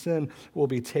burden of sin will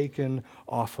be taken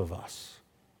off of us.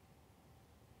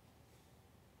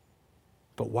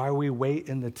 But while we wait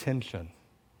in the tension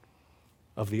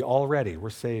of the already, we're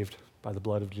saved by the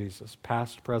blood of Jesus.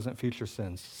 Past, present, future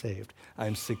sins, saved. I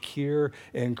am secure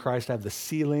in Christ. I have the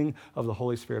sealing of the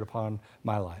Holy Spirit upon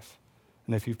my life.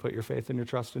 And if you've put your faith and your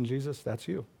trust in Jesus, that's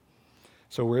you.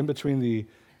 So we're in between the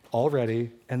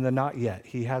already and the not yet.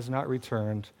 He has not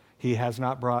returned. He has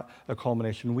not brought a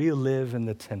culmination. We live in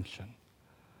the tension.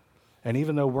 And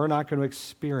even though we're not going to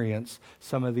experience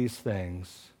some of these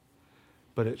things,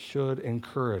 but it should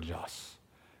encourage us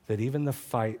that even the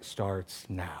fight starts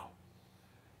now.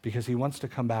 Because he wants to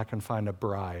come back and find a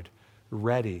bride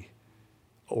ready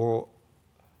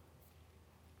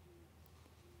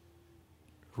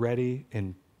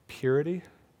in purity,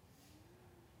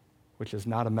 which is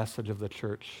not a message of the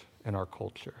church in our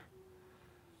culture.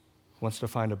 Wants to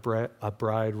find a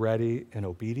bride ready in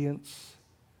obedience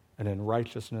and in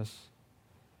righteousness,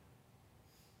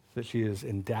 that she is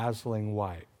in dazzling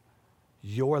white.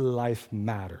 Your life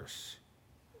matters.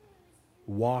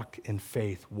 walk in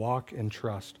faith, walk in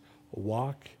trust,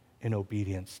 walk in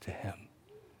obedience to him,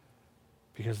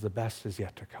 because the best is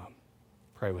yet to come.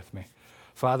 Pray with me.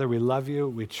 Father, we love you,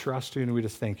 we trust you, and we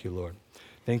just thank you, Lord.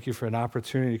 Thank you for an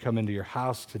opportunity to come into your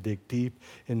house, to dig deep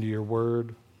into your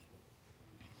word.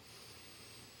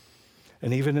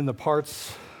 And even in the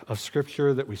parts of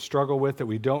Scripture that we struggle with, that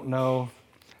we don't know,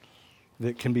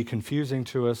 that can be confusing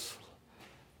to us,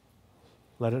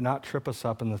 let it not trip us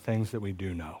up in the things that we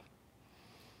do know,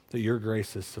 that your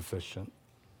grace is sufficient,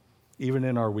 even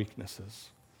in our weaknesses.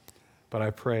 But I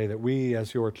pray that we,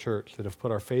 as your church, that have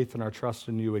put our faith and our trust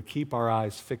in you, would keep our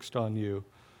eyes fixed on you,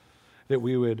 that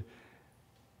we would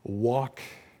walk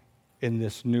in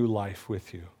this new life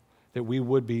with you, that we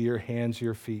would be your hands,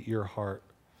 your feet, your heart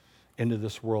into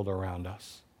this world around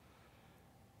us.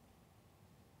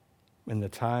 In the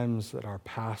times that our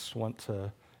past want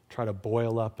to try to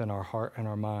boil up in our heart and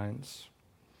our minds,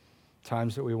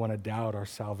 times that we want to doubt our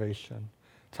salvation,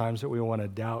 times that we want to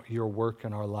doubt your work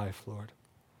in our life, Lord.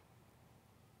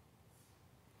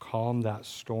 Calm that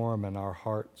storm in our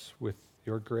hearts with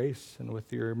your grace and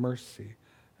with your mercy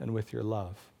and with your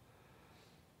love.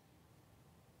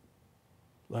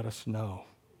 Let us know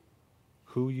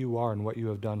who you are and what you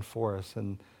have done for us,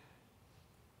 and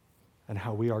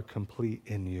how we are complete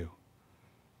in you.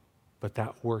 But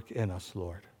that work in us,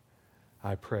 Lord,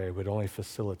 I pray would only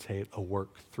facilitate a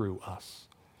work through us,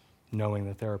 knowing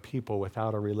that there are people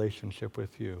without a relationship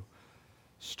with you.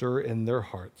 Stir in their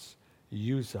hearts.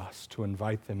 Use us to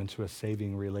invite them into a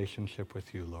saving relationship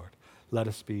with you, Lord. Let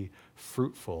us be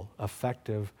fruitful,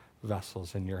 effective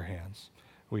vessels in your hands.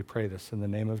 We pray this in the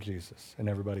name of Jesus. And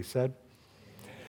everybody said,